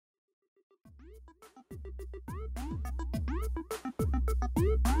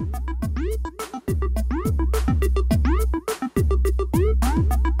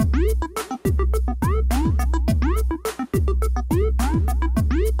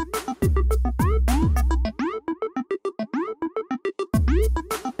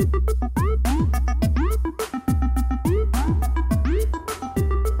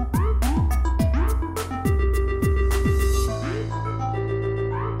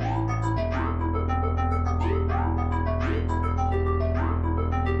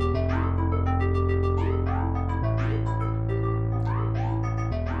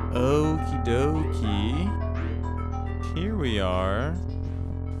Okie dokie. Here we are.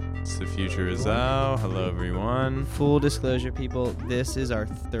 It's the future is out. Hello, everyone. Full disclosure, people, this is our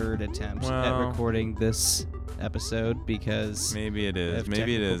third attempt at recording this episode because maybe it is. of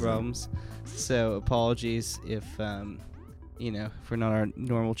Maybe it technical is. problems. So apologies if if we're not our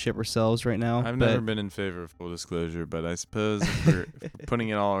normal chipper selves right now. I've never been in favor of full disclosure, but I suppose if we're putting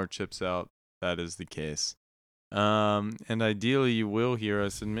in all our chips out, that is the case. And ideally, you will hear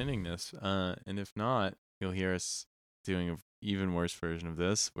us admitting this. And if not, you'll hear us doing an even worse version of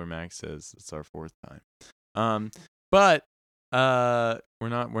this, where Max says it's our fourth time. But we're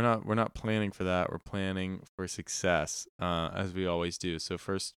not planning for that. We're planning for success, as we always do. So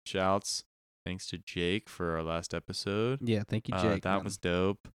first, shouts. Thanks to Jake for our last episode. Yeah, thank you, Jake. That was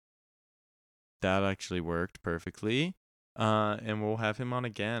dope. That actually worked perfectly. And we'll have him on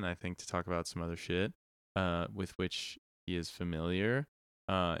again, I think, to talk about some other shit, with which he is familiar.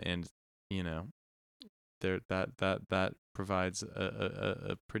 And you know, that provides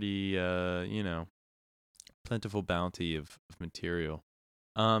a pretty plentiful bounty of material.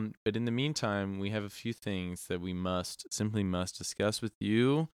 But in the meantime, we have a few things that we must discuss with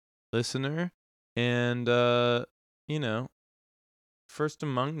you, listener. And first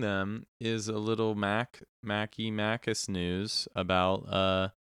among them is a little Macus news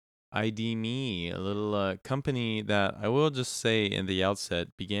about ID Me, a little company that I will just say in the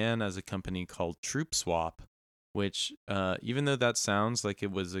outset began as a company called Troop Swap, which even though that sounds like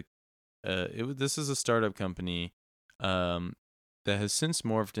it was this is a startup company that has since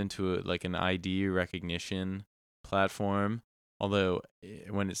morphed into an ID recognition platform. Although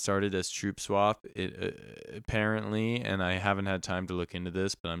when it started as Troop Swap, it apparently, and I haven't had time to look into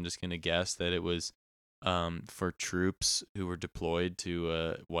this, but I'm just gonna guess that it was for troops who were deployed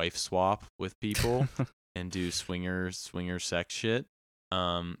to wife swap with people and do swinger sex shit.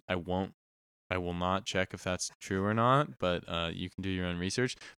 I will not check if that's true or not, but you can do your own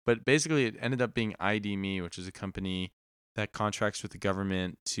research. But basically, it ended up being ID Me, which is a company that contracts with the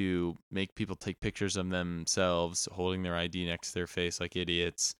government to make people take pictures of themselves holding their ID next to their face like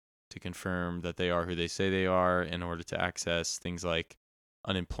idiots to confirm that they are who they say they are in order to access things like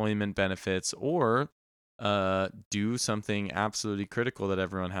unemployment benefits or do something absolutely critical that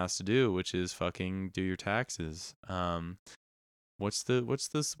everyone has to do, which is fucking do your taxes. What's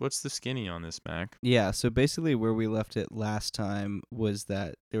the skinny on this, Mac? Yeah, so basically where we left it last time was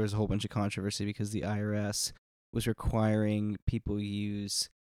that there was a whole bunch of controversy because the IRS was requiring people use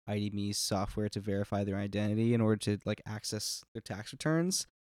ID.me's software to verify their identity in order to access their tax returns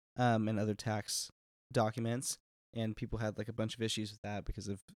and other tax documents, and people had a bunch of issues with that because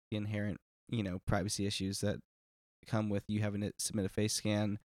of the inherent privacy issues that come with you having to submit a face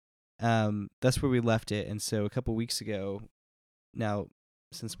scan. That's where we left it, and so a couple weeks ago, now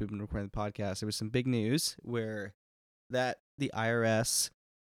since we've been recording the podcast, there was some big news where that the IRS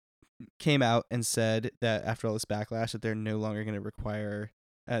came out and said that after all this backlash that they're no longer going to require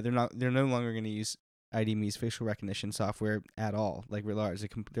they're no longer going to use ID.me's facial recognition software at all, writ large.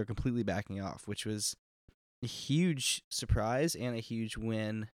 They're completely backing off, which was a huge surprise and a huge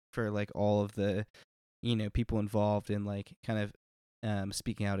win for all of the people involved in kind of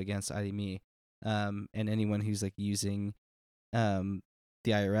speaking out against ID.me and anyone who's using the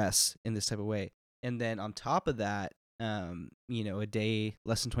IRS in this type of way. And then on top of that, a day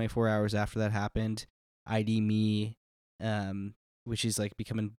less than 24 hours after that happened, ID.me, which is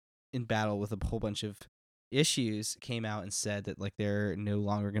becoming in battle with a whole bunch of issues, came out and said that they're no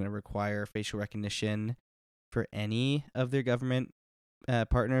longer going to require facial recognition for any of their government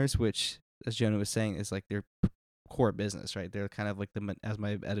partners, which, as Jonah was saying, is their core business, right? They're kind of as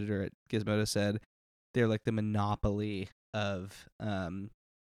my editor at Gizmodo said, they're the monopoly of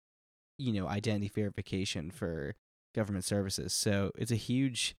identity verification for government services. So it's a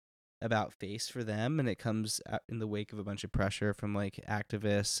huge about face for them, and it comes in the wake of a bunch of pressure from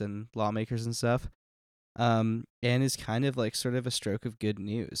activists and lawmakers and stuff, and is kind of sort of a stroke of good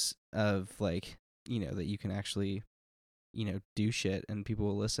news of that you can actually do shit and people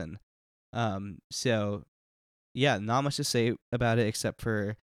will listen. So yeah, not much to say about it except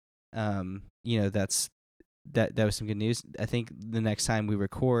for that was some good news. I think the next time we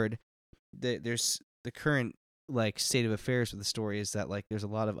record, there's the current like state of affairs with the story is that like there's a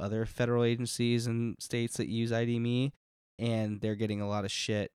lot of other federal agencies and states that use IDMe, and they're getting a lot of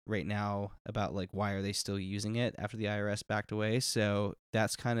shit right now about like why are they still using it after the IRS backed away. So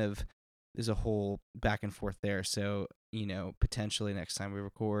that's kind of there's a whole back and forth there. So potentially next time we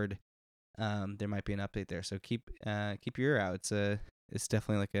record, there might be an update there. So keep your ear out. It's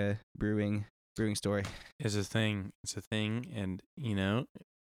definitely like a brewing story. It's a thing. It's a thing, and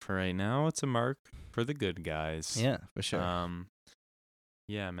for right now, it's a mark for the good guys. Yeah, for sure.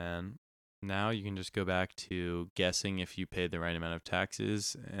 Yeah, man. Now you can just go back to guessing if you paid the right amount of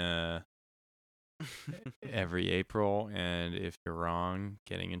taxes every April, and if you're wrong,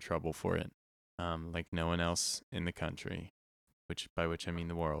 getting in trouble for it, like no one else in the country, by which I mean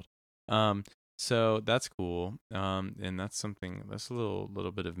the world. So that's cool. And that's a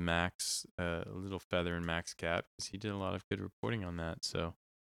little bit of Max, a little feather in Max cap, because he did a lot of good reporting on that. So,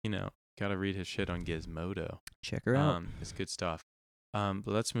 gotta read his shit on Gizmodo. Check her out. It's good stuff. But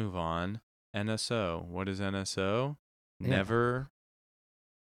let's move on. NSO. What is NSO? Yeah. Never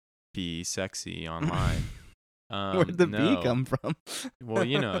be sexy online. Where'd the B come from? Well,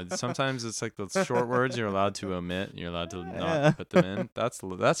 sometimes it's like those short words you're allowed to omit. You're allowed to not put them in. That's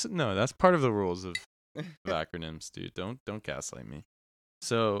part of the rules of acronyms, dude. Don't gaslight me.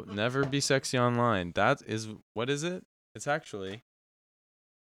 So never be sexy online. That is, what is it? It's actually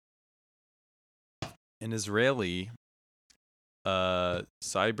an Israeli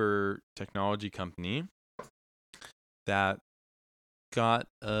cyber technology company that got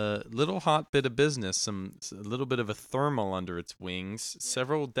a little hot bit of business, a little bit of a thermal under its wings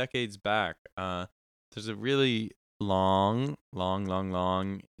several decades back. There's a really long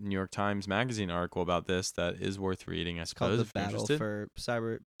New York Times Magazine article about this that is worth reading, I suppose. Called The Battle for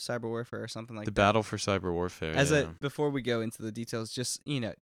Cyber Warfare or something like that. The Battle for Cyber Warfare. Before we go into the details, just,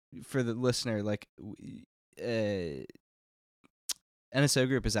 for the listener, like, NSO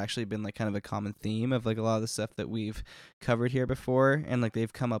Group has actually been like kind of a common theme of like a lot of the stuff that we've covered here before, and like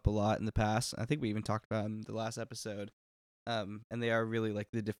they've come up a lot in the past. I think we even talked about them in the last episode. And they are really like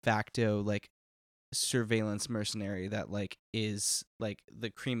the de facto like surveillance mercenary that like is like the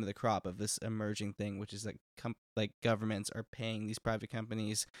cream of the crop of this emerging thing, which is like governments are paying these private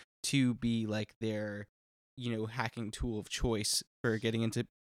companies to be like their hacking tool of choice for getting into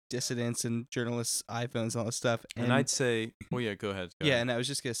dissidents and journalists' iPhones and all this stuff. And I'd say, well, yeah, go ahead. And I was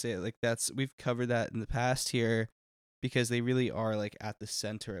just gonna say, like, we've covered that in the past here, because they really are like at the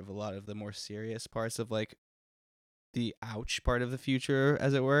center of a lot of the more serious parts of like the ouch part of the future,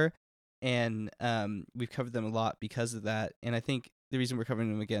 as it were. And we've covered them a lot because of that. And I think the reason we're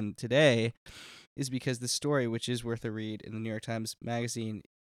covering them again today is because the story, which is worth a read in the New York Times Magazine,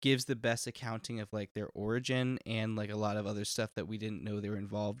 gives the best accounting of like their origin and like a lot of other stuff that we didn't know they were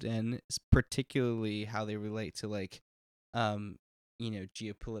involved in, particularly how they relate to like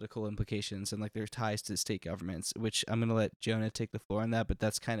geopolitical implications and like their ties to state governments, which I'm going to let Jonah take the floor on that. But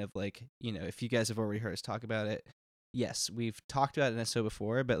that's kind of like, if you guys have already heard us talk about it, yes, we've talked about NSO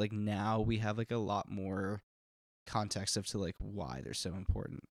before, but like now we have like a lot more context of to like why they're so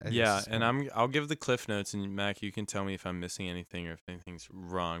important. Yeah, and I'll give the cliff notes, and Mac, you can tell me if I'm missing anything or if anything's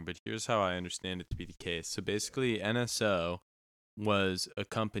wrong, but here's how I understand it to be the case. So basically, NSO was a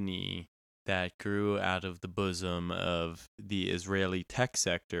company that grew out of the bosom of the Israeli tech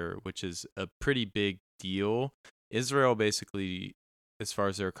sector, which is a pretty big deal. Israel basically, as far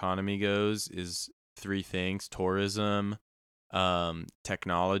as their economy goes, is three things: tourism,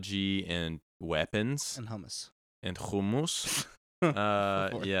 technology, and weapons. And hummus. And hummus.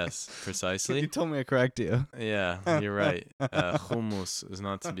 Yes, precisely. You told me to correct you. Yeah, you're right. Hummus is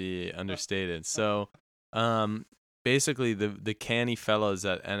not to be understated. So, basically, the canny fellas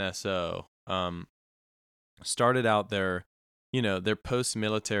at NSO started out their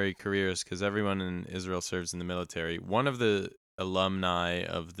post-military careers, because everyone in Israel serves in the military. One of the alumni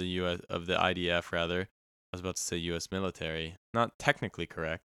of the IDF, rather, I was about to say U.S. military, not technically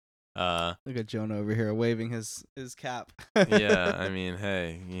correct. Look at Jonah over here waving his cap. Yeah, I mean,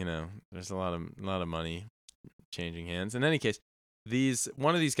 hey, there's a lot of money changing hands. In any case,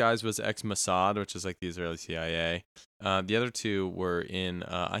 one of these guys was ex-Mossad, which is like the Israeli CIA. The other two were in,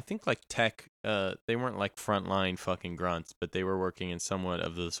 I think, like tech. They weren't like frontline fucking grunts, but they were working in somewhat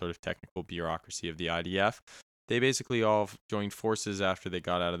of the sort of technical bureaucracy of the IDF. They basically all joined forces after they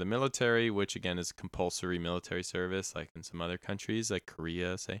got out of the military, which again is compulsory military service, like in some other countries, like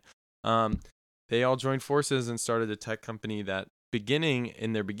Korea, say. They all joined forces and started a tech company that,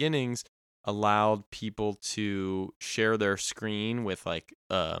 in their beginnings, allowed people to share their screen with like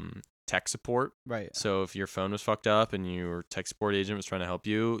tech support. Right. So if your phone was fucked up and your tech support agent was trying to help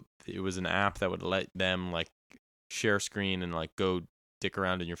you, it was an app that would let them like share screen and like go dick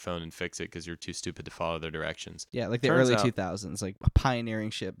around in your phone and fix it because you're too stupid to follow their directions. Yeah, like the Turns early out, 2000s, like pioneering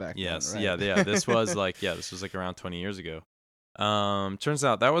shit back yes, then, right? yeah. This was like around 20 years ago. Turns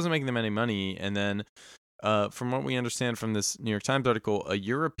out that wasn't making them any money, and then from what we understand from this New York Times article, a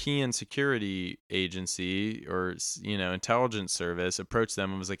European security agency or intelligence service approached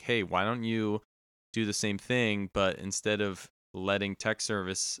them and was like, "Hey, why don't you do the same thing, but instead of letting tech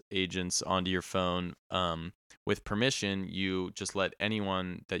service agents onto your phone with permission, you just let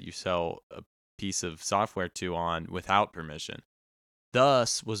anyone that you sell a piece of software to on without permission."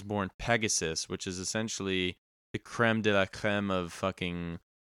 Thus was born Pegasus, which is essentially the creme de la creme of fucking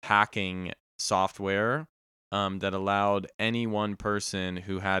hacking software that allowed any one person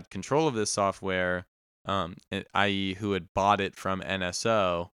who had control of this software, i.e., who had bought it from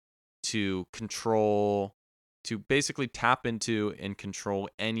NSO, to control, to basically tap into and control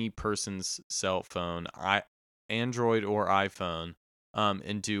any person's cell phone, Android or iPhone,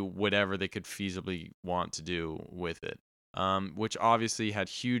 and do whatever they could feasibly want to do with it. Which obviously had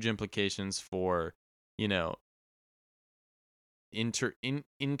huge implications for, you know,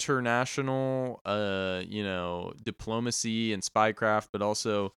 international, diplomacy and spycraft, but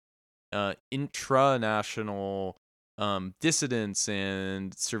also intranational dissidents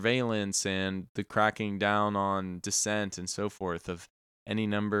and surveillance and the cracking down on dissent and so forth of any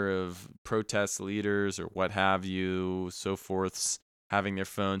number of protest leaders or what have you, so forths, having their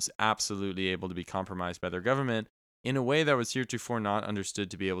phones absolutely able to be compromised by their government in a way that was heretofore not understood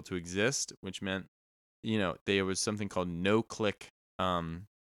to be able to exist, which meant, there was something called no-click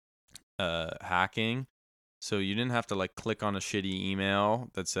hacking. So you didn't have to like click on a shitty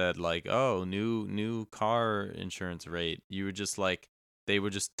email that said like, "Oh, new car insurance rate." You would just like, they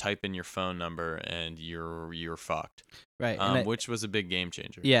would just type in your phone number and you're fucked. Right. And Which was a big game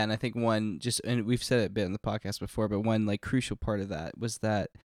changer. yeah, and I think and we've said it a bit in the podcast before, but one like crucial part of that was that,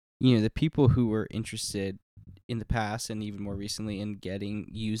 the people who were interested in the past and even more recently in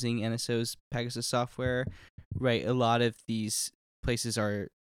using NSO's Pegasus software, right? A lot of these places are,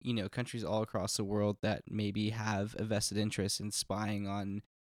 countries all across the world that maybe have a vested interest in spying on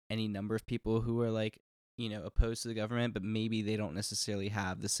any number of people who are like, opposed to the government, but maybe they don't necessarily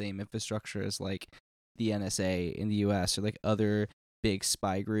have the same infrastructure as like the NSA in the US or like other big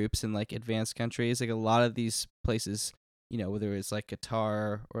spy groups in like advanced countries. Like a lot of these places, whether it's like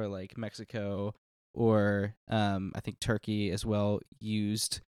Qatar or like Mexico or I think Turkey as well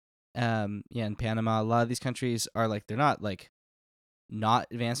used in Panama. A lot of these countries are like, they're not like not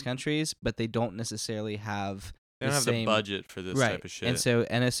advanced countries, but they don't necessarily have They don't have the same budget for this right. type of shit. And so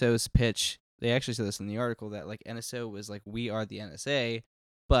NSO's pitch, they actually said this in the article, that like NSO was like, we are the NSA,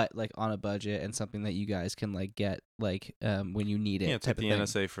 but like on a budget and something that you guys can like get like when you need it. Yeah, it's type like of the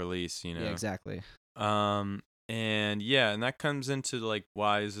thing. NSA for lease, Yeah, exactly. And that comes into like,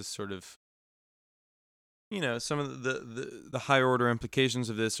 why is this sort of, some of the higher order implications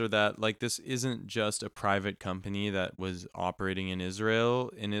of this are that like, this isn't just a private company that was operating in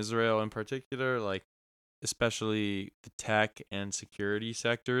Israel in particular, like especially the tech and security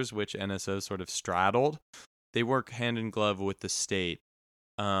sectors, which NSO sort of straddled. They work hand in glove with the state.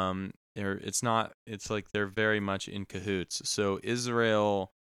 It's like they're very much in cahoots. So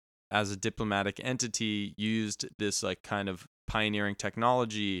Israel as a diplomatic entity used this like kind of pioneering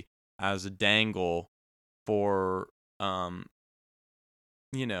technology as a dangle for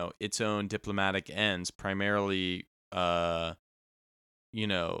its own diplomatic ends, primarily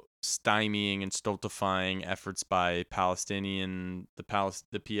stymieing and stultifying efforts by the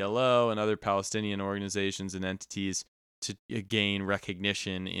PLO and other Palestinian organizations and entities to gain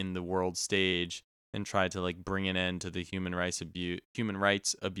recognition in the world stage and try to like bring an end to the human rights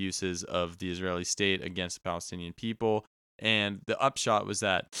abuses of the Israeli state against the Palestinian people. And the upshot was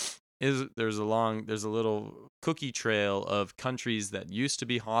that there's a little cookie trail of countries that used to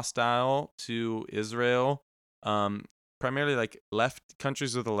be hostile to Israel, primarily like left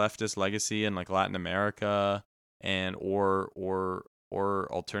countries with a leftist legacy in like Latin America and or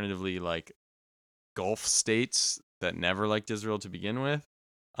alternatively like Gulf states that never liked Israel to begin with,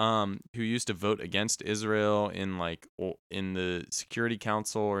 who used to vote against Israel in in the Security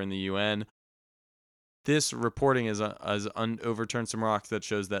Council or in the UN. This reporting has overturned some rocks that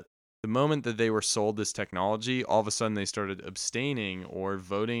shows that the moment that they were sold this technology, all of a sudden they started abstaining or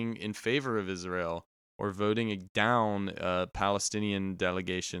voting in favor of Israel or voting down Palestinian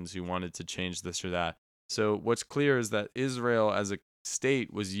delegations who wanted to change this or that. So what's clear is that Israel as a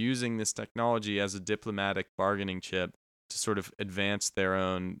state was using this technology as a diplomatic bargaining chip to sort of advance their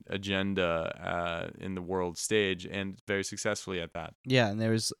own agenda in the world stage, and very successfully at that. Yeah, and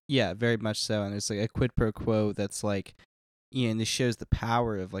there was very much so, and there's like a quid pro quo that's like, and this shows the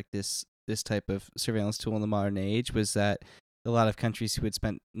power of like this type of surveillance tool in the modern age, was that a lot of countries who had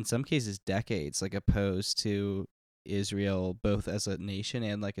spent in some cases decades like opposed to Israel both as a nation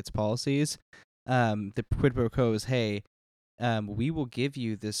and like its policies. The quid pro quo is, hey, we will give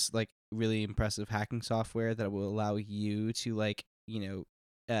you this like really impressive hacking software that will allow you to like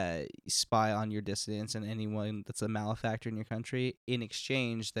spy on your dissidents and anyone that's a malefactor in your country, in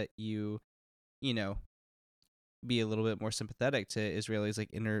exchange that you know be a little bit more sympathetic to Israelis like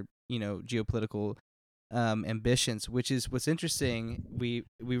inner geopolitical ambitions, which is what's interesting. We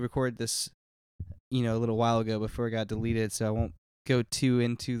recorded this a little while ago before it got deleted, so I won't go too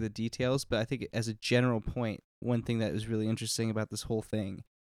into the details, but I think as a general point, one thing that is really interesting about this whole thing,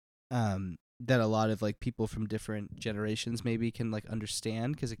 that a lot of like people from different generations maybe can like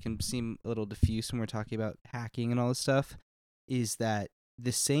understand, because it can seem a little diffuse when we're talking about hacking and all this stuff, is that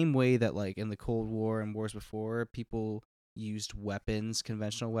the same way that like in the Cold War and wars before, people used weapons,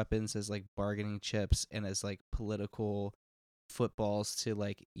 conventional weapons, as like bargaining chips and as like political footballs to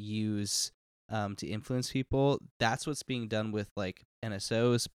like use to influence people. That's what's being done with like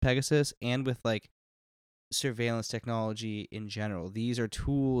NSO's Pegasus and with like surveillance technology in general. These are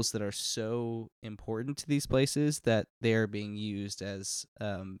tools that are so important to these places that they're being used as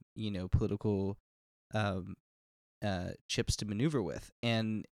political um, chips to maneuver with,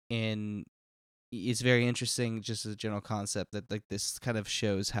 and it's very interesting just as a general concept that like this kind of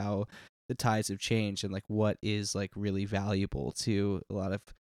shows how the tides have changed and like what is like really valuable to a lot of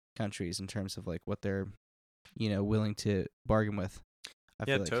countries in terms of like what they're willing to bargain with. I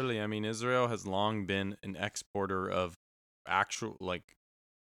Yeah, feel like totally. I mean, Israel has long been an exporter of actual like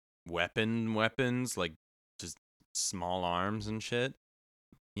weapons, like just small arms and shit.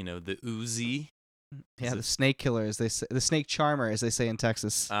 The Uzi. Is yeah, the it? snake killer, as they say, the snake charmer, as they say in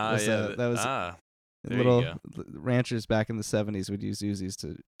Texas, was Yeah. that was There you little go. ranchers back in the 70s would use Uzis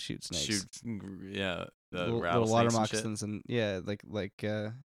to shoot snakes. Shoot, yeah, the Little water rattlesnakes and shit. moccasins, and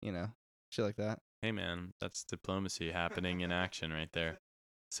shit like that. Hey man, that's diplomacy happening in action right there.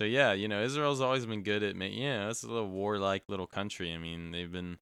 So yeah, Israel's always been good at it's a little warlike little country. I mean, they've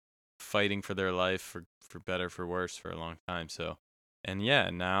been fighting for their life for better for worse for a long time. So, and yeah,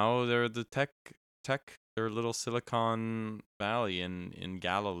 now they're the tech their little Silicon Valley in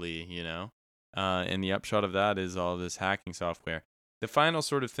Galilee, and the upshot of that is all this hacking software. The final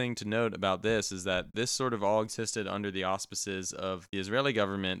sort of thing to note about this is that this sort of all existed under the auspices of the Israeli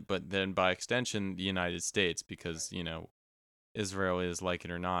government, but then by extension the United States, because Israel is, like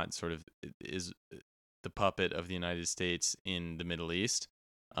it or not, sort of is the puppet of the United States in the Middle East.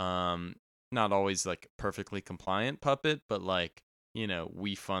 Not always like perfectly compliant puppet, but like,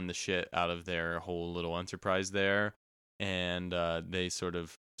 we fund the shit out of their whole little enterprise there, and they sort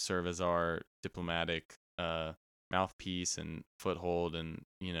of serve as our diplomatic mouthpiece and foothold, and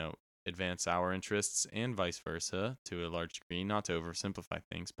advance our interests and vice versa to a large degree. Not to oversimplify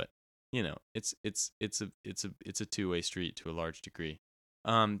things, but it's a two-way street to a large degree.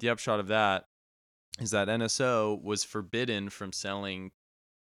 The upshot of that is that NSO was forbidden from selling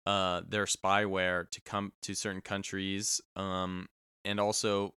their spyware to come to certain countries, and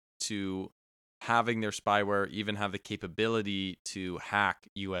also to having their spyware even have the capability to hack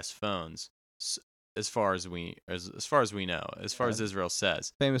U.S. phones. As far as we know, as far as Israel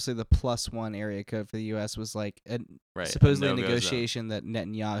says. Famously, the +1 area code for the U.S. was like Right, supposedly a no-go zone. negotiation that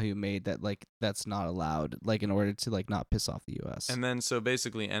Netanyahu made, that like that's not allowed, like in order to like not piss off the U.S. And then so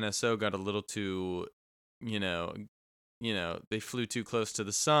basically NSO got a little too, you know, they flew too close to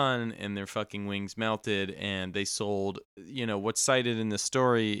the sun and their fucking wings melted, and they sold, what's cited in the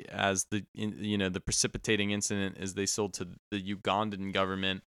story as the precipitating incident is they sold to the Ugandan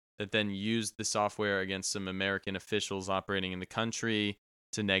government, that then used the software against some American officials operating in the country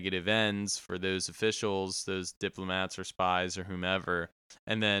to negative ends for those officials, those diplomats or spies or whomever.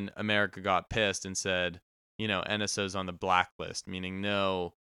 And then America got pissed and said, NSO's on the blacklist, meaning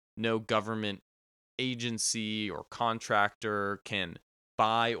no government agency or contractor can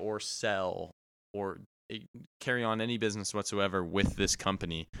buy or sell or carry on any business whatsoever with this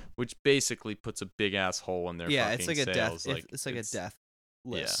company, which basically puts a big ass hole in their fucking it's like a sales. death. It's like a death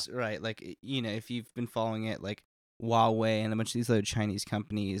list, right? Like if you've been following it, like Huawei and a bunch of these other Chinese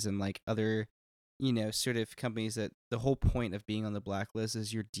companies and like other sort of companies, that the whole point of being on the blacklist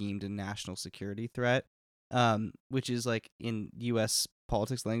is you're deemed a national security threat, which is like in U.S.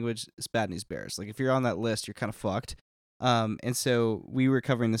 politics language, it's bad news bears. Like if you're on that list, you're kind of fucked. And so we were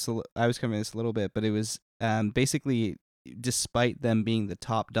covering this. I was covering this a little bit, but it was basically, despite them being the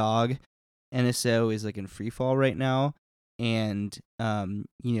top dog, NSO is like in free fall right now, and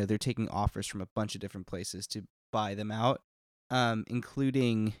they're taking offers from a bunch of different places to buy them out,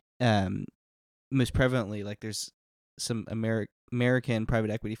 including most prevalently, like there's some American private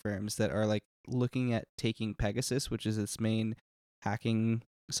equity firms that are like looking at taking Pegasus, which is its main hacking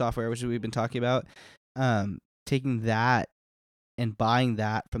software, which we've been talking about, taking that and buying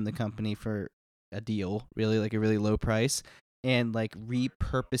that from the company for a deal, really like a really low price, and like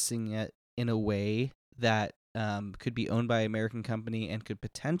repurposing it in a way that could be owned by an American company and could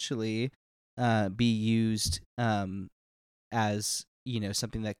potentially be used as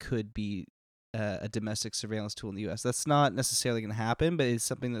something that could be a domestic surveillance tool in the U.S. That's not necessarily going to happen, but it's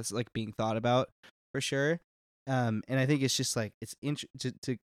something that's like being thought about for sure. And I think it's just like it's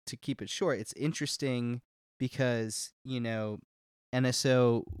to keep it short. It's interesting because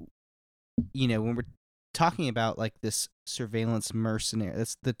NSO, when we're talking about like this surveillance mercenary,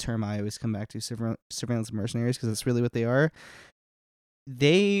 that's the term I always come back to, surveillance mercenaries, because that's really what they are.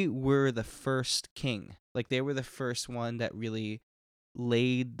 They were the first king. Like they were the first one that really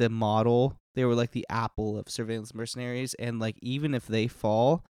laid the model. They were like the Apple of surveillance mercenaries, and like even if they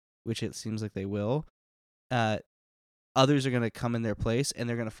fall, which it seems like they will, others are going to come in their place and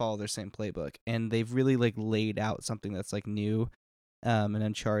they're going to follow their same playbook. And they've really like laid out something that's like new and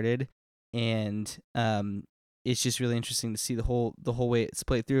uncharted, and it's just really interesting to see the whole way it's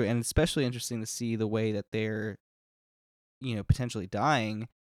played through, and especially interesting to see the way that they're potentially dying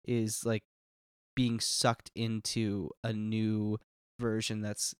is like being sucked into a new version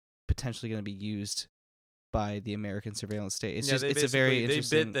that's potentially going to be used by the American surveillance state. It's Yeah, just they it's a very basically they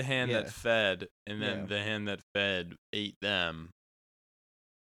interesting. bit the hand that fed, and then Yeah. the hand that fed ate them,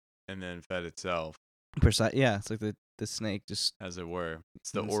 and then fed itself, Precise. Yeah, it's like the snake just as it were.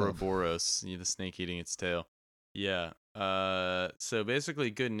 It's the himself. Ouroboros, the snake eating its tail. Yeah. So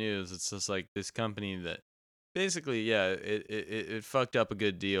basically, good news. It's just like this company that basically, yeah, it fucked up a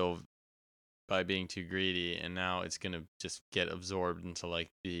good deal by being too greedy, and now it's gonna just get absorbed into like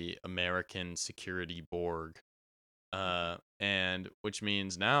the American security Borg. And which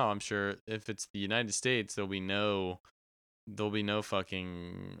means now I'm sure if it's the United States, there'll be no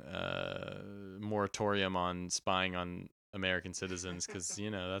fucking moratorium on spying on American citizens, because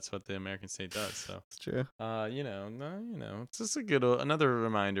that's what the American state does. So It's true. it's just a good another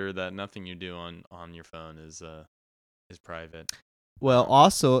reminder that nothing you do on your phone is private. Well,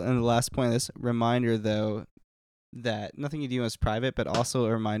 also, and the last point of this reminder, though, that nothing you do is private, but also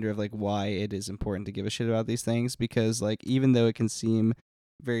a reminder of like why it is important to give a shit about these things, because like even though it can seem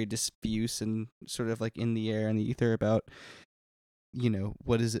very diffuse and sort of like in the air and the ether about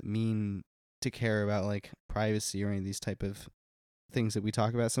what does it mean to care about like privacy or any of these type of things that we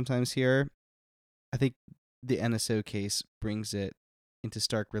talk about sometimes here, I think the NSO case brings it into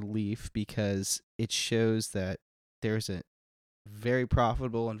stark relief, because it shows that there's a very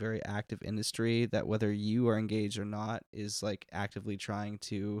profitable and very active industry that, whether you are engaged or not, is like actively trying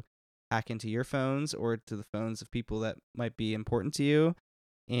to hack into your phones or to the phones of people that might be important to you,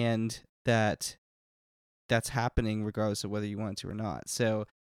 and that's happening regardless of whether you want to or not. So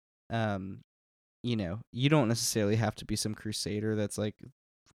you don't necessarily have to be some crusader that's like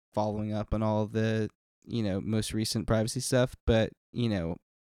following up on all the most recent privacy stuff, but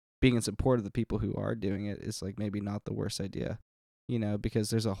being in support of the people who are doing it is like maybe not the worst idea, because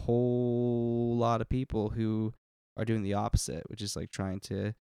there's a whole lot of people who are doing the opposite, which is like trying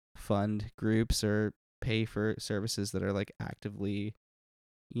to fund groups or pay for services that are like actively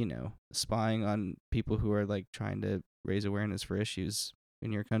spying on people who are like trying to raise awareness for issues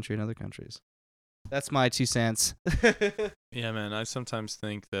in your country and other countries. That's my 2 cents. Yeah, man. I sometimes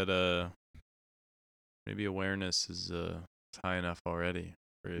think that maybe awareness is high enough already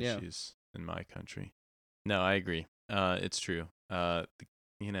for Yeah. issues in my country. No, I agree. It's true.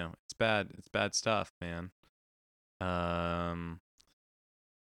 It's bad. It's bad stuff, man. Um,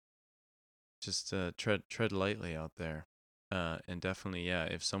 just tread lightly out there. And definitely, yeah.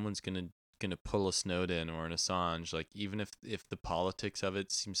 If someone's gonna pull a Snowden or an Assange, like even if the politics of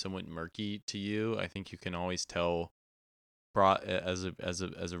it seems somewhat murky to you, I think you can always tell, as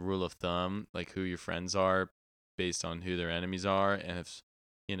a rule of thumb, like who your friends are based on who their enemies are, and if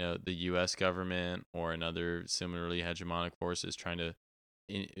the U.S. government or another similarly hegemonic force is trying to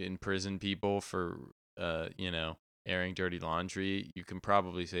imprison people for airing dirty laundry, you can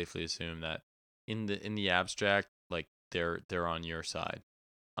probably safely assume that in the abstract, like they're on your side,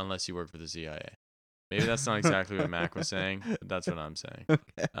 unless you work for the CIA. Maybe that's not exactly what Mac was saying, but that's what I'm saying.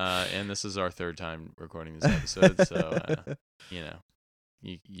 Okay. And this is our third time recording this episode, so you know,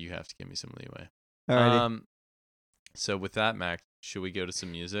 you have to give me some leeway. Alrighty. So with that, Mac, should we go to some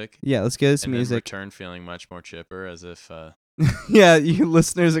music? Yeah, let's get some and music. Then return feeling much more chipper, as if. Yeah, you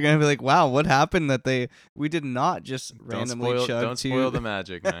listeners are gonna be like, "Wow, what happened? That we did not just randomly chug Don't spoil the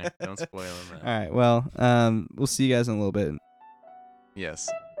magic, Mac. Don't spoil the magic. All right. Well, we'll see you guys in a little bit. Yes.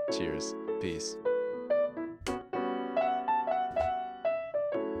 Cheers. Peace.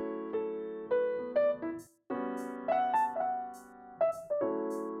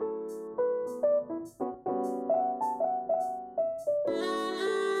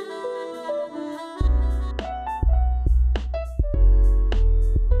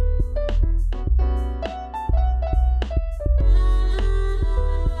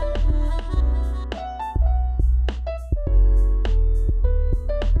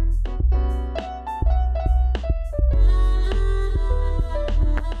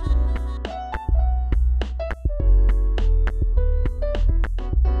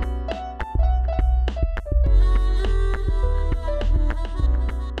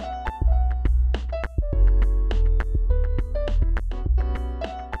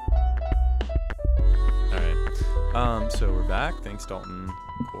 So we're back. Thanks, Dalton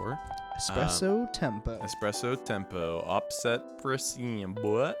Core. Espresso tempo. Espresso tempo. Offset pressing.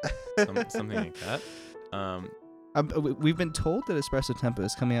 What? Something like that. We've been told that Espresso Tempo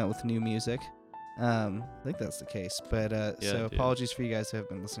is coming out with new music. I think that's the case. But so apologies for you guys who have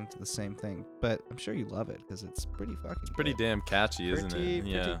been listening to the same thing. But I'm sure you love it because it's pretty fucking. It's pretty damn catchy, isn't it?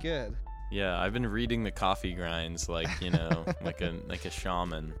 Pretty good. Yeah, I've been reading the coffee grinds like like a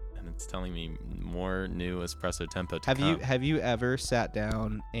shaman. And it's telling me more new espresso tempo to come. Have you ever sat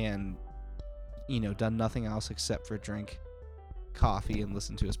down and done nothing else except for drink coffee and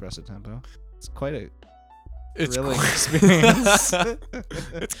listen to espresso tempo? It's quite a thrilling experience.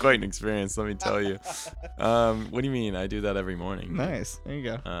 It's quite an experience, let me tell you. What do you mean? I do that every morning. Nice. There you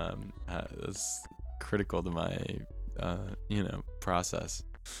go. That's critical to my process.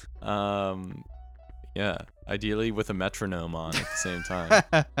 Yeah, ideally with a metronome on at the same time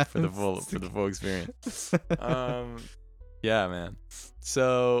for the full experience. Yeah, man.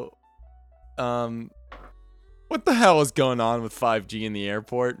 So, what the hell is going on with 5G in the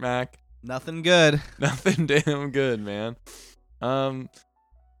airport, Mac? Nothing good. Nothing damn good, man.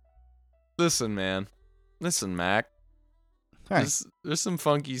 Listen, man. Listen, Mac. Right. There's a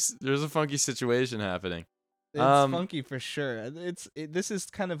funky situation happening. It's funky for sure. This is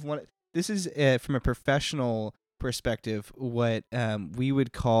kind of one. This is from a professional perspective, what we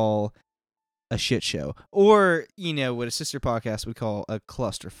would call a shit show, or what a sister podcast would call a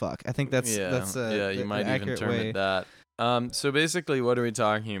clusterfuck. I think that's you might even term it that. So basically, what are we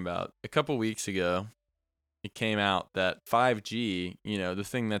talking about? A couple weeks ago, it came out that 5G, the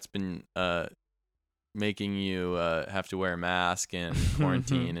thing that's been making you have to wear a mask and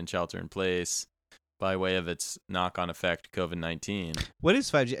quarantine and shelter in place, by way of its knock-on effect, COVID-19. What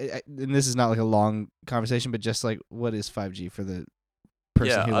is 5G? And this is not like a long conversation, but just like, what is 5G for the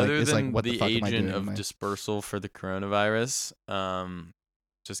person who is like, what the fuck am I doing? Agent of dispersal for the coronavirus.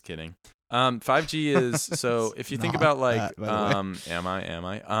 Just kidding. 5G is, so if you think about like, am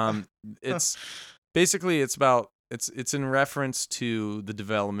I? It's basically, it's in reference to the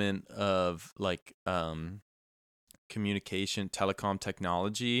development of like communication, telecom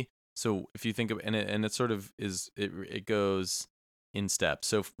technology. So if you think of and it sort of is it goes in steps.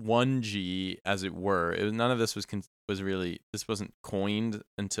 So 1G, as it were, none of this was really, this wasn't coined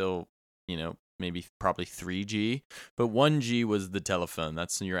until maybe probably 3G, but 1G was the telephone.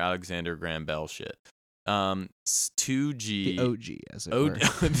 That's your Alexander Graham Bell shit. 2G, the OG as it were.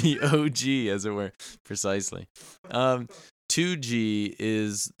 The OG as it were, precisely. 2G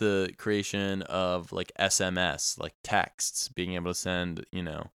is the creation of like SMS, like texts, being able to send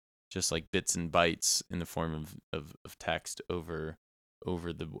just like bits and bytes in the form of text over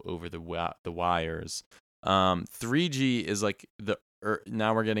the wires. 3G is like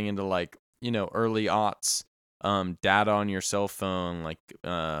now we're getting into like early aughts data on your cell phone, like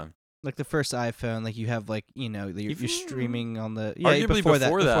the first iPhone, like you have like you're streaming on the arguably before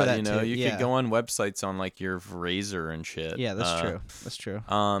that too. You could go on websites on like your Razor and shit. Yeah, that's true.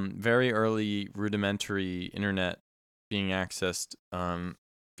 Very early rudimentary internet being accessed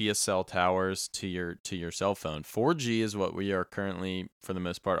via cell towers to your cell phone. 4G is what we are currently, for the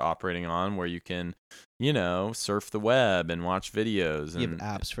most part, operating on, where you can, surf the web and watch videos and you have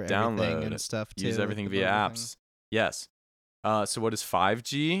apps for download everything and stuff too. Use everything via apps. Yes. So what is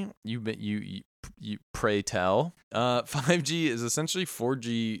 5G? You pray tell. 5G is essentially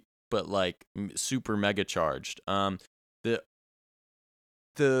 4G but like super mega charged. The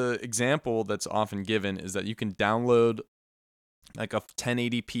the example that's often given is that you can download like a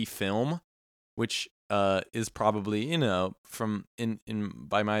 1080p film, which is probably, from in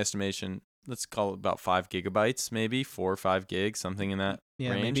by my estimation, let's call it about 5 GB, maybe 4 or 5 gigs, something in that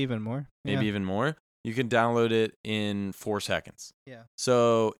Yeah, range, maybe even more. maybe Yeah. even more. You can download it in 4 seconds. Yeah.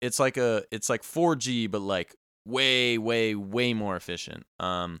 So it's like 4G, but like way, way, way more efficient.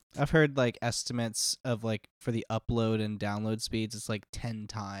 I've heard like estimates of like for the upload and download speeds, it's like 10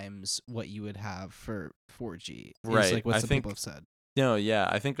 times what you would have for 4G. Is Right. like what I some think people have said. No, yeah,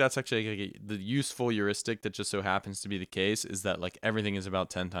 I think that's actually like the useful heuristic that just so happens to be the case is that like everything is about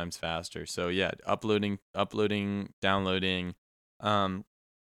 10 times faster. So yeah, uploading, downloading, um,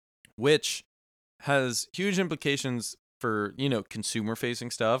 which has huge implications for, consumer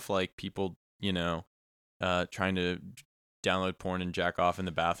facing stuff like people, trying to download porn and jack off in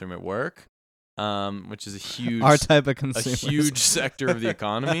the bathroom at work, which is Our huge type of a consumers. huge sector of the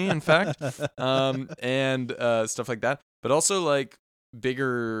economy, in fact, and stuff like that. But also like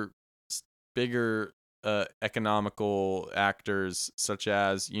bigger, bigger economical actors such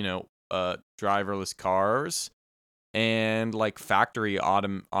as driverless cars and like factory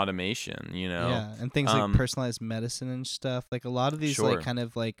automation. Yeah, and things like personalized medicine and stuff. Like a lot of these Sure. like kind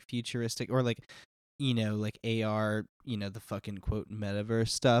of like futuristic or like like AR, the fucking quote metaverse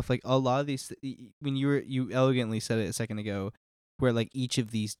stuff. Like a lot of these when you elegantly said it a second ago where like each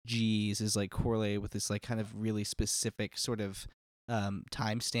of these G's is like correlated with this like kind of really specific sort of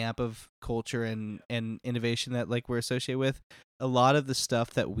timestamp of culture and innovation that like we're associated with. A lot of the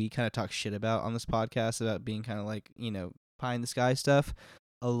stuff that we kind of talk shit about on this podcast about being kind of like, pie in the sky stuff,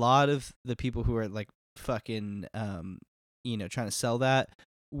 a lot of the people who are like fucking trying to sell that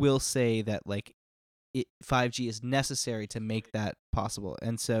will say that like 5G is necessary to make that possible.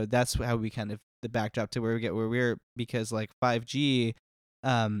 And so that's how we kind of the backdrop to where we get where we're, because like 5G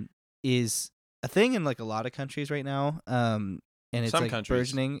is a thing in like a lot of countries right now. And it's Some like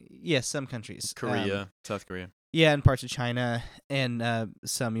countries. burgeoning. Yes, some countries. Korea, South Korea. Yeah, and parts of China and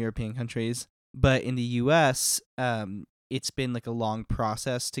some European countries. But in the US, it's been like a long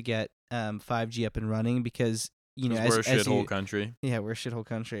process to get 5G up and running because, We're a shithole country. Yeah, we're a shithole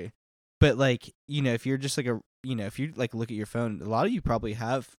country. But like, if you're just like if you like look at your phone, a lot of you probably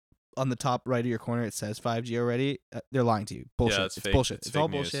have on the top right of your corner it says 5G already. They're lying to you. Bullshit. Yeah, it's fake. bullshit. It's all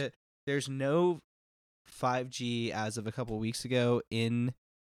fake news. bullshit. There's no 5G as of a couple weeks ago in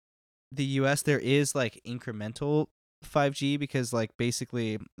the US. There is like incremental 5G because like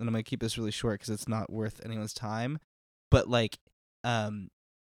basically, and I'm gonna keep this really short because it's not worth anyone's time, but like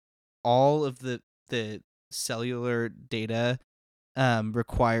all of the cellular data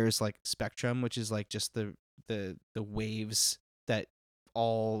requires like spectrum, which is like just the waves that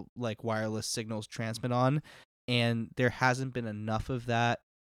all like wireless signals transmit on, and there hasn't been enough of that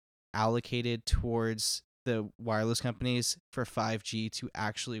allocated towards the wireless companies for 5G to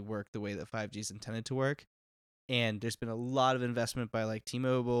actually work the way that 5G is intended to work. And there's been a lot of investment by like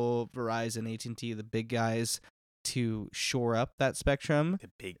T-Mobile, Verizon, AT&T, the big guys, to shore up that spectrum. The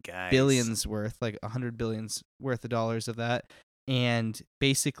big guys. Billions worth, like 100 billions worth of dollars of that. And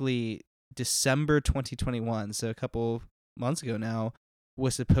basically December 2021, so a couple months ago now,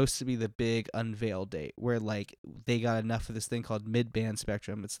 was supposed to be the big unveil date where like they got enough of this thing called mid-band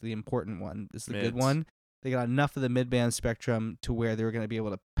spectrum. It's the important one. It's the good one. They got enough of the mid-band spectrum to where they were going to be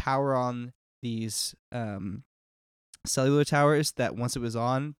able to power on these cellular towers that once it was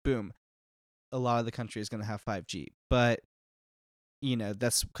on, boom, a lot of the country is going to have 5G. But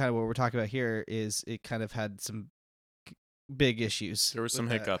that's kind of what we're talking about here, is it kind of had some big issues. There were some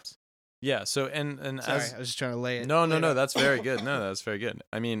hiccups. Yeah, so and Sorry, as I was just trying to lay it. No, that's very good. No, that's very good.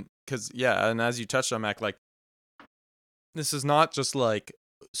 I mean, cuz yeah, and as you touched on, Mac, like this is not just like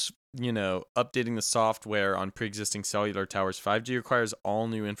updating the software on pre-existing cellular towers. 5G requires all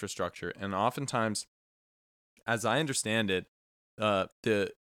new infrastructure, and oftentimes, as I understand it,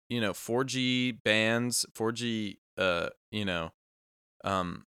 the 4G bands, 4G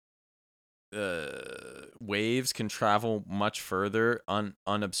waves can travel much further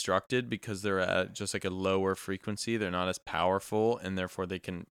unobstructed because they're at just like a lower frequency. They're not as powerful, and therefore they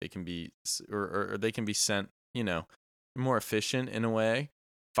can be or they can be sent more efficient in a way.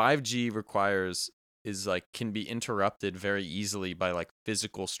 5G can be interrupted very easily by like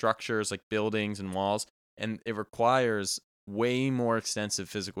physical structures like buildings and walls, and it requires way more extensive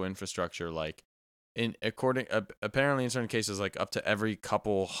physical infrastructure, like apparently in certain cases like up to every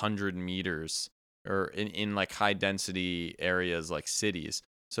couple 100 meters, or in like high density areas like cities.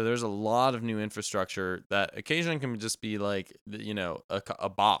 So there's a lot of new infrastructure that occasionally can just be like, a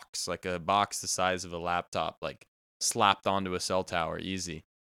box, like a box the size of a laptop, like slapped onto a cell tower, easy.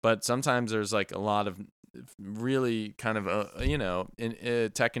 But sometimes there's like a lot of really kind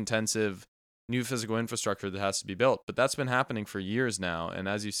of tech intensive new physical infrastructure that has to be built. But that's been happening for years now, and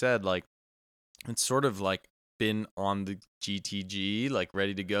as you said, like it's sort of like been on the GTG, like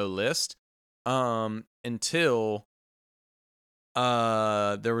ready to go list, until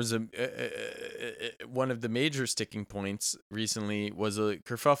there was one of the major sticking points recently was a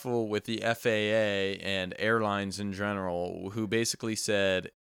kerfuffle with the FAA and airlines in general, who basically said,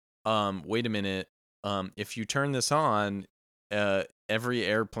 wait a minute, if you turn this on, every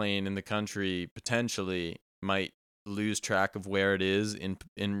airplane in the country potentially might lose track of where it is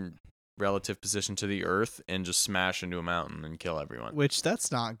in relative position to the earth and just smash into a mountain and kill everyone. Which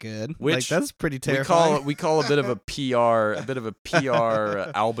that's not good. Which that's pretty terrifying. We call a bit of a PR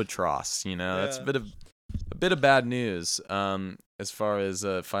albatross. That's a bit of bad news. As far as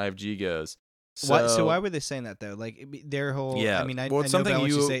 5G goes. So why were they saying that though? Like their whole. Yeah. I mean, I know about what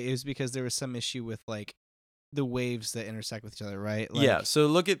you say is because there was some issue with like the waves that intersect with each other, right? Like, yeah.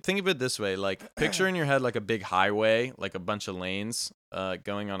 So think of it this way: like picture in your head like a big highway, like a bunch of lanes,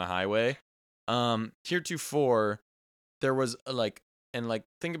 going on a highway. Heretofore, there was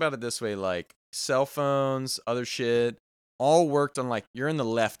think about it this way: like cell phones, other shit, all worked on like you're in the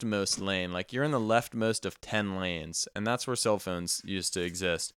leftmost lane, like you're in the leftmost of 10 lanes, and that's where cell phones used to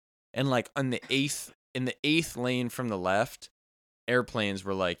exist. And like in the eighth lane from the left, airplanes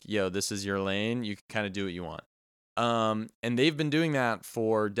were like, yo, this is your lane. You can kind of do what you want. And they've been doing that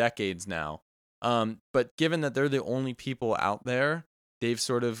for decades now. But given that they're the only people out there, they've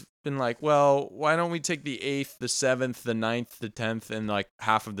sort of been like, well, why don't we take the 8th, the 7th, the 9th, the 10th, and like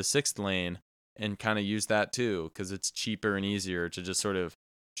half of the 6th lane and kind of use that too, because it's cheaper and easier to just sort of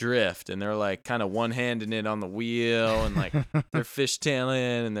drift. And they're like kind of one-handing it on the wheel and like they're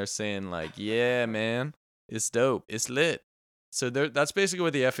fishtailing and they're saying like, yeah, man, it's dope. It's lit. So that's basically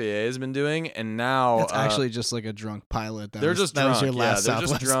what the FAA has been doing, and now it's actually just like a drunk pilot. They're just drunk. Was your last they're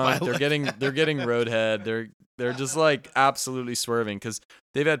just drunk. Pilot. They're getting roadhead. They're just like absolutely swerving because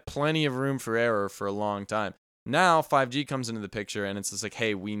they've had plenty of room for error for a long time. Now 5G comes into the picture, and it's just like,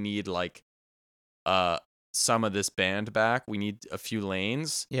 hey, we need like some of this band back. We need a few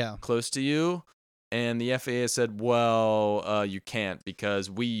lanes close to you. And the FAA said, well, you can't because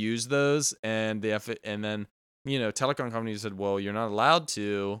we use those, and then telecom companies said, well, you're not allowed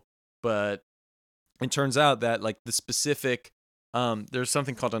to, but it turns out that like the specific, there's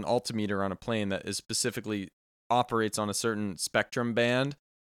something called an altimeter on a plane that is specifically operates on a certain spectrum band,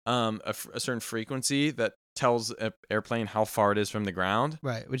 a certain frequency that tells an airplane how far it is from the ground.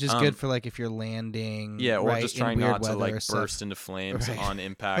 Right, which is good for like if you're landing. Yeah, or right, just trying not to like stuff. burst into flames on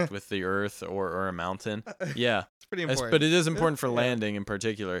impact with the earth or a mountain. Yeah, it's pretty important. But it is important for landing in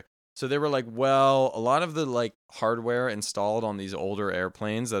particular. So they were like, well, a lot of the like hardware installed on these older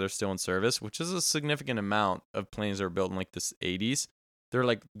airplanes that are still in service, which is a significant amount of planes that were built in like the 80s. They're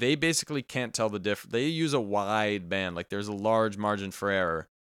like, they basically can't tell the difference. They use a wide band. Like there's a large margin for error.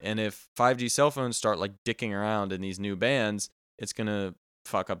 And if 5G cell phones start like dicking around in these new bands, it's going to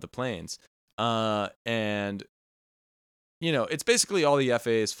fuck up the planes. And it's basically all the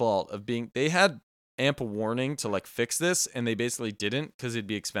FAA's fault of they had ample warning to like fix this, and they basically didn't because it'd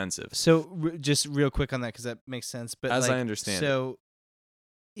be expensive. So just real quick on that, because that makes sense. But as like, I understand, so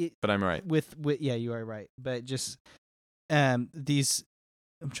but I'm right. With yeah, you are right. But just these,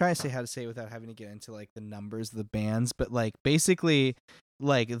 I'm trying to say how to say it without having to get into like the numbers of the bands, but like basically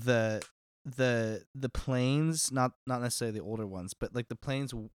like the planes, not necessarily the older ones, but like the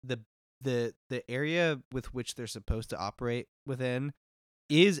planes, the area with which they're supposed to operate within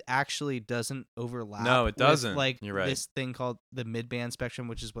doesn't overlap. No, it doesn't. Like you're right. This thing called the mid-band spectrum,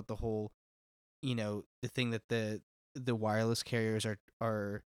 which is what the whole, the thing that the wireless carriers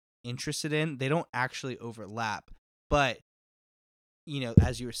are interested in. They don't actually overlap, but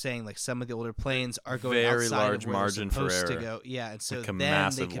as you were saying, like some of the older planes are going very outside large of where margin they're for supposed error. to go. Yeah, and so like a then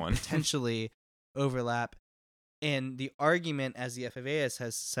massive they could one. potentially overlap. And the argument, as the FAA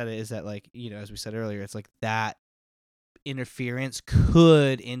has said it, is that like as we said earlier, it's like that interference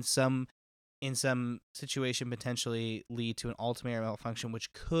could in some situation potentially lead to an altimeter malfunction,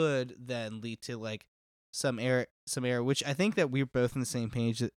 which could then lead to like some error, which I think that we're both on the same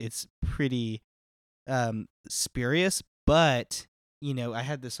page. It's pretty spurious, but I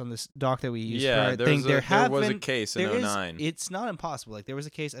had this on this doc that we used for our thing. There was a case in 2009. It's not impossible. Like there was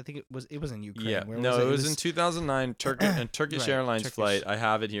a case, I think it was in Ukraine. Yeah, Where it was in 2009, Turkish Airlines flight. I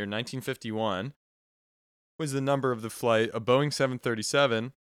have it here, 1951 was the number of the flight, a Boeing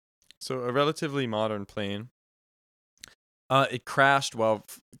 737 So a relatively modern plane. It crashed while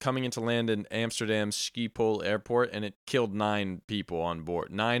coming into land in Amsterdam's Schiphol airport, and it killed 9 people on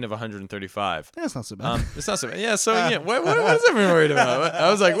board. 9 of 135. That's not so bad. It's not so bad. Yeah. So yeah, what is everyone worried about?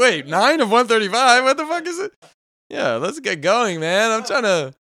 I was like, wait, 9 of 135? What the fuck is it? Yeah, let's get going, man. I'm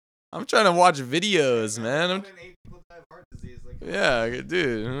trying to watch videos, man. Yeah,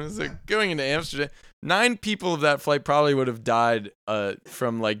 dude. It's like going into Amsterdam. 9 people of that flight probably would have died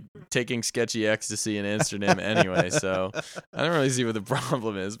from like taking sketchy ecstasy in Amsterdam anyway. So I don't really see what the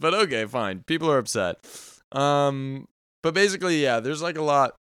problem is. But okay, fine. People are upset. But basically, yeah, there's like a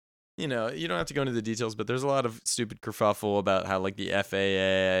lot. You know, you don't have to go into the details, but there's a lot of stupid kerfuffle about how like the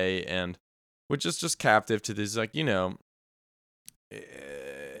FAA and which is just captive to these like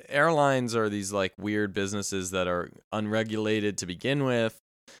airlines are these like weird businesses that are unregulated to begin with,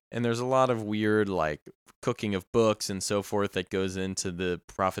 and there's a lot of weird like cooking of books and so forth that goes into the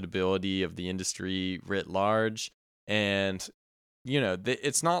profitability of the industry writ large. And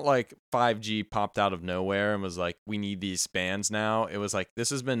it's not like 5G popped out of nowhere and was like, we need these spans now. It was like this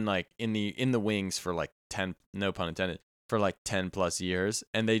has been like in the wings for like 10, no pun intended, for like 10 plus years,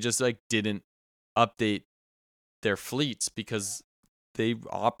 and they just like didn't update their fleets because they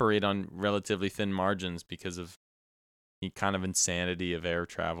operate on relatively thin margins because of the kind of insanity of air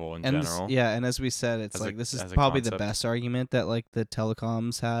travel in general. And as we said, it's like this is probably the best argument that like the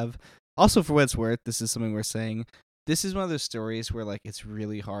telecoms have. Also, for what it's worth, this is something we're saying. This is one of those stories where like it's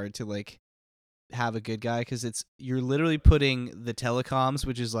really hard to like have a good guy because you're literally putting the telecoms,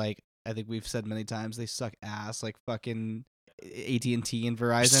 which is like I think we've said many times, they suck ass, like fucking AT&T and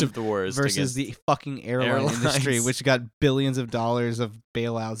Verizon of the worst versus the fucking airline industry, which got billions of dollars of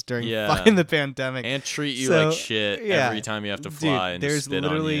bailouts during fucking the pandemic and treat you like shit every time you have to fly. Dude, and there's spit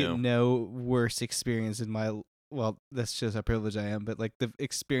literally on you. no worse experience in my that's just how privileged I am, but like the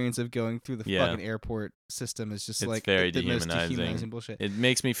experience of going through the fucking airport system is just it's like very the most dehumanizing. dehumanizing bullshit. It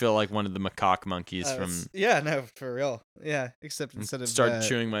makes me feel like one of the macaque monkeys from no, for real. Yeah, except instead of start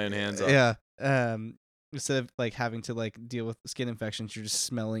chewing my own hands off. Yeah. Instead of like having to like deal with skin infections, you're just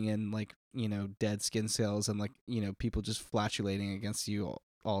smelling in like, dead skin cells and like, people just flatulating against you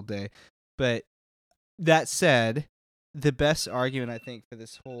all day. But that said, the best argument I think for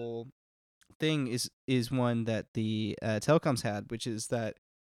this whole thing is one that the telecoms had, which is that,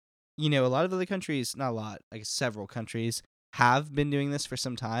 a lot of other countries, not a lot, like several countries have been doing this for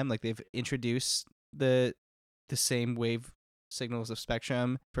some time. Like they've introduced the same wave signals of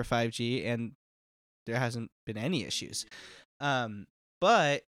spectrum for 5G and there hasn't been any issues.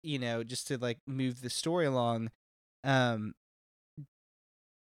 But, just to like move the story along, that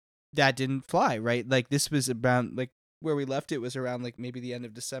didn't fly, right? Like this was around like where we left it was around like maybe the end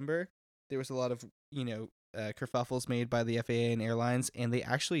of December. There was a lot of, kerfuffles made by the FAA and airlines, and they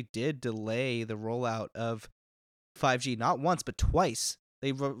actually did delay the rollout of 5G, not once, but twice.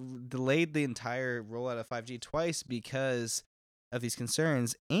 They delayed the entire rollout of 5G twice because of these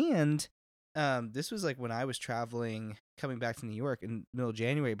concerns. And this was like when I was traveling, coming back to New York in middle of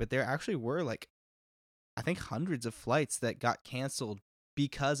January, but there actually were like, I think hundreds of flights that got canceled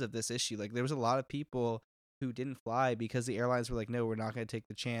because of this issue. Like there was a lot of people who didn't fly because the airlines were like, no, we're not going to take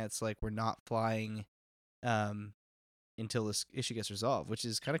the chance. Like we're not flying until this issue gets resolved, which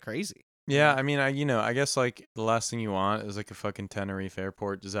is kind of crazy. Yeah, I mean, I guess like the last thing you want is like a fucking Tenerife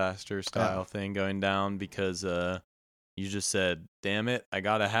airport disaster style thing going down because you just said, damn it, I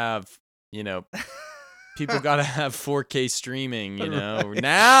gotta have, people gotta have 4K streaming, Right.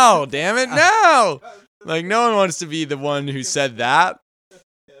 now, damn it, now. Like no one wants to be the one who said that,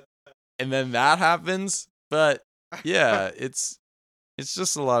 and then that happens. But yeah, it's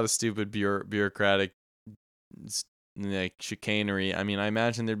just a lot of stupid bureaucratic like chicanery. I mean, I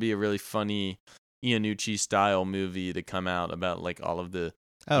imagine there'd be a really funny Iannucci style movie to come out about like all of the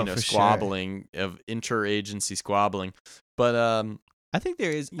squabbling of interagency squabbling. But I think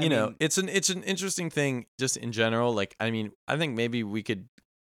there is. It's an interesting thing just in general. Like, I mean, I think maybe we could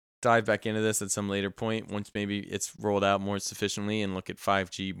dive back into this at some later point once maybe it's rolled out more sufficiently and look at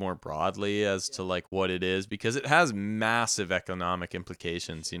 5G more broadly as to like what it is, because it has massive economic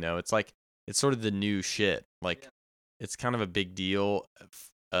implications. It's like it's sort of the new shit. Like it's kind of a big deal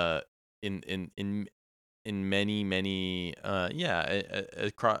in many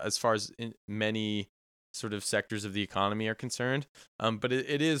as far as in many sort of sectors of the economy are concerned. But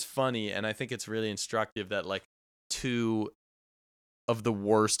it is funny, and I think it's really instructive that like two of the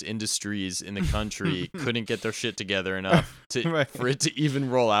worst industries in the country couldn't get their shit together enough to for it to even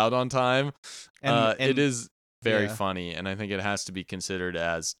roll out on time. And it is very funny, and I think it has to be considered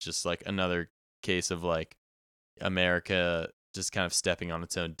as just like another case of like America just kind of stepping on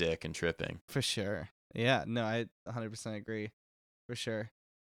its own dick and tripping. For sure. Yeah, no, I 100% agree. For sure.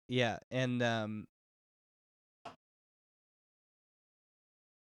 Yeah, and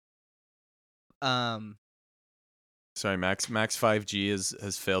Sorry, Max 5G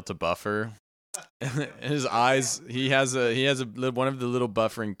has failed to buffer. His eyes, he has one of the little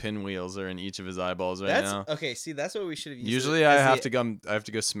buffering pinwheels are in each of his eyeballs now. Okay, see, that's what we should have used. Usually I have to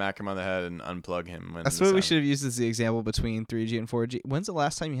go smack him on the head and unplug him when that's what we should have used as the example between 3G and 4G. When's the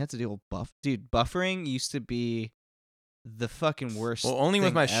last time you had to deal with Dude, buffering used to be the fucking worst. Well, only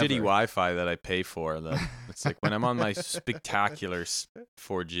with my ever. shitty Wi-Fi that I pay for. It's like when I'm on my spectacular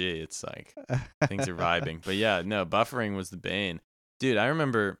 4G, it's like things are vibing. But yeah, no, buffering was the bane. Dude, I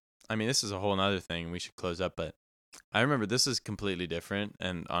remember, I mean, this is a whole nother thing we should close up, but I remember this is completely different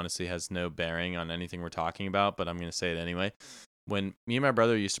and honestly has no bearing on anything we're talking about, but I'm going to say it anyway. When me and my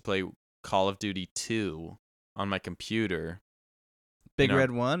brother used to play Call of Duty 2 on my computer. Big Red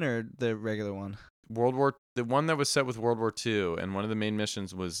 1 or the regular one? The one that was set with World War II, and one of the main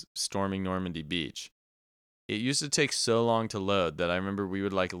missions was storming Normandy Beach. It used to take so long to load that I remember we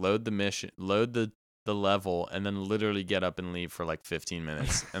would like load the level, and then literally get up and leave for like 15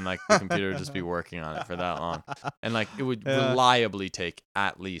 minutes, and like the computer would just be working on it for that long, and like it would reliably take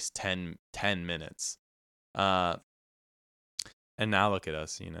at least 10 minutes. And now look at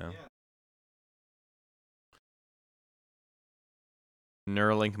us, you know. Yeah.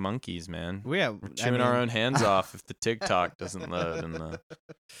 Neuralink monkeys, man. We're chewing our own hands off if the TikTok doesn't load in the,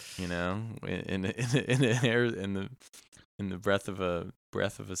 you know, in the breath of a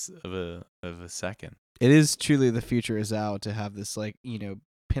second. It is truly the future is out to have this like, you know,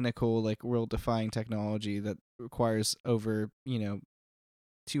 pinnacle like world-defying technology that requires over, you know,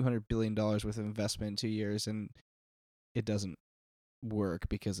 $200 billion worth of investment in 2 years, and it doesn't work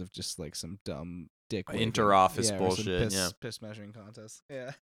because of just like some dumb dick inter-office bullshit. Piss measuring contest.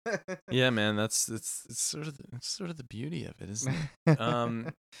 Yeah. Yeah, man, it's sort of the beauty of it, isn't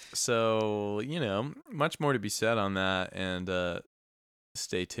it? So, you know, much more to be said on that, and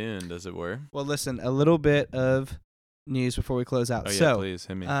stay tuned, as it were. Well, listen, a little bit of news before we close out. Oh yeah, please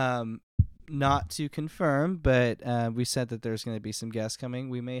hit me. Not to confirm, but we said that there's going to be some guests coming.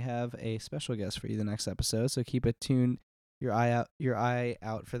 We may have a special guest for you the next episode, so keep it tuned. Your eye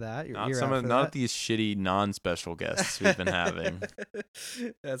out for that. Not these shitty non-special guests we've been having.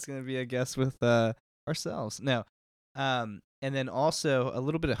 That's gonna be a guest with ourselves. No, and then also a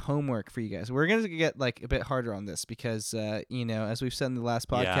little bit of homework for you guys. We're gonna get like a bit harder on this because you know, as we've said in the last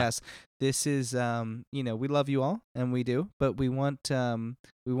podcast, this is you know, we love you all and we do, but we want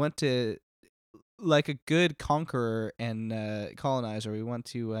to. Like a good conqueror and colonizer, we want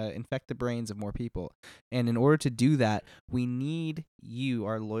to infect the brains of more people. And in order to do that, we need you,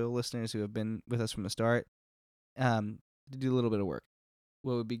 our loyal listeners who have been with us from the start, to do a little bit of work.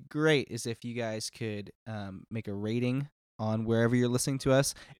 What would be great is if you guys could make a rating on wherever you're listening to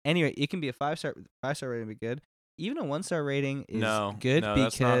us. Anyway, it can be a 5-star rating would be good. Even a 1-star rating is good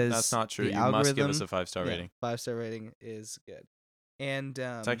because that's not true. You must give us a 5-star rating. 5-star rating is good. And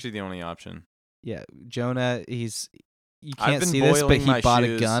it's actually the only option. Yeah, Jonah, you can't see this, but he bought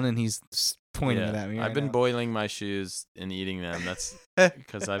a gun and he's pointing it at me. I've been boiling my shoes and eating them. That's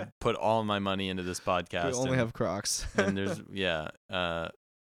because I've put all my money into this podcast. We only have Crocs. And there's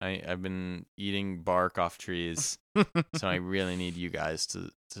I've been eating bark off trees, so I really need you guys to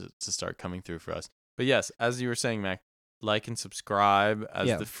start coming through for us. But yes, as you were saying, Mac, like and subscribe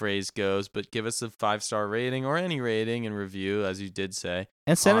as the phrase goes, but give us a 5-star rating or any rating and review, as you did say,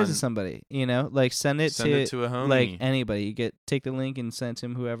 and send it to somebody. You know, like send it to a homie, like anybody. Take the link and send it to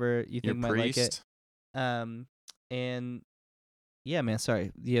him, whoever you think might like it. And yeah, man,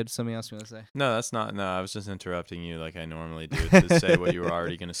 sorry, you had something else you want to say? No, that's not. No, I was just interrupting you like I normally do to say what you were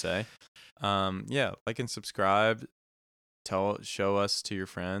already gonna say. Yeah, like and subscribe. Show us to your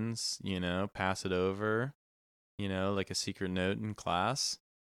friends. You know, pass it over. You know, like a secret note in class.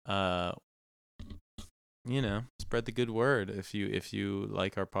 You know, spread the good word if you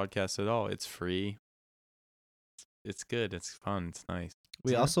like our podcast at all. It's free. It's good. It's fun. It's nice.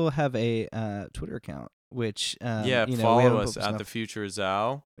 We also have a Twitter account, which follow us at The Future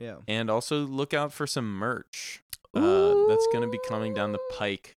Zao. Yeah, and also look out for some merch. That's gonna be coming down the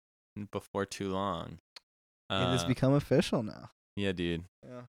pike before too long. It has become official now. Yeah, dude.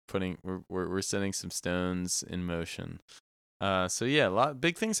 Yeah. We're setting some stones in motion. So yeah,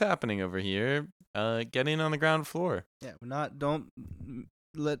 big things happening over here. Getting on the ground floor. Yeah, don't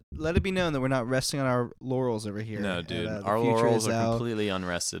let it be known that we're not resting on our laurels over here. No, dude, our laurels are completely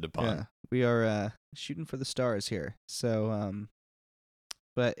unrested upon. Yeah, we are shooting for the stars here. So,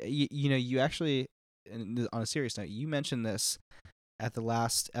 but you know, you actually and on a serious note, you mentioned this at the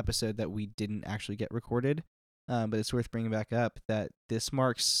last episode that we didn't actually get recorded. But it's worth bringing back up that this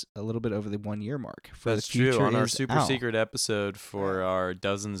marks a little bit over the 1 year mark. For That's the future true. On our is super out. secret episode for our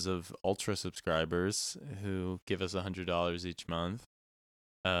dozens of ultra subscribers who give us $100 each month.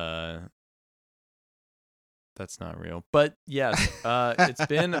 That's not real. But yes, it's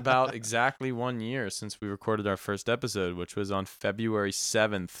been about exactly 1 year since we recorded our first episode, which was on February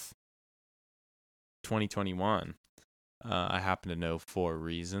 7th, 2021. I happen to know for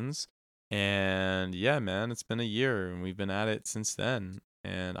reasons. And yeah, man, it's been a year and we've been at it since then.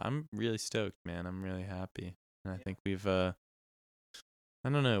 And I'm really stoked, man. I'm really happy. And I think we've I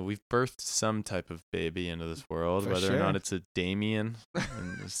don't know, we've birthed some type of baby into this world. For Whether or not sure. it's a Damien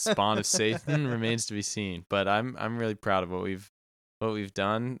and the spawn of Satan remains to be seen. But I'm really proud of what we've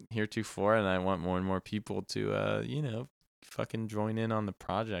done heretofore, and I want more and more people to fucking join in on the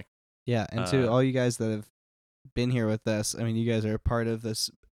project. Yeah, and to all you guys that have been here with us, I mean, you guys are a part of this.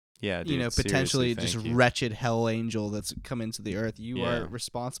 Yeah, dude, potentially seriously, just thank you. wretched hell angel that's come into the earth. You are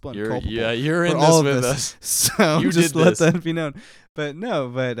responsible and culpable. You're for in all this of with this. us. So You just did let this. that be known. But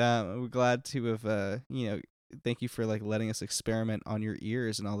we're glad to have thank you for like letting us experiment on your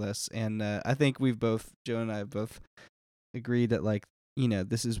ears and all this. And I think Joe and I have both agreed that like,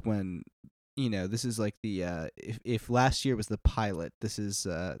 this is when this is like the if last year was the pilot, this is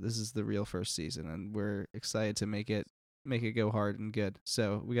the real first season, and we're excited to make it go hard and good.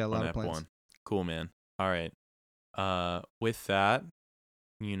 So we got a lot of plans. F1. Cool, man. All right. With that,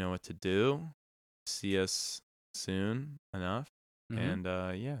 you know what to do. See us soon enough. Mm-hmm.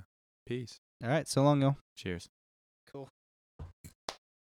 And yeah, peace. All right, so long, y'all. Cheers.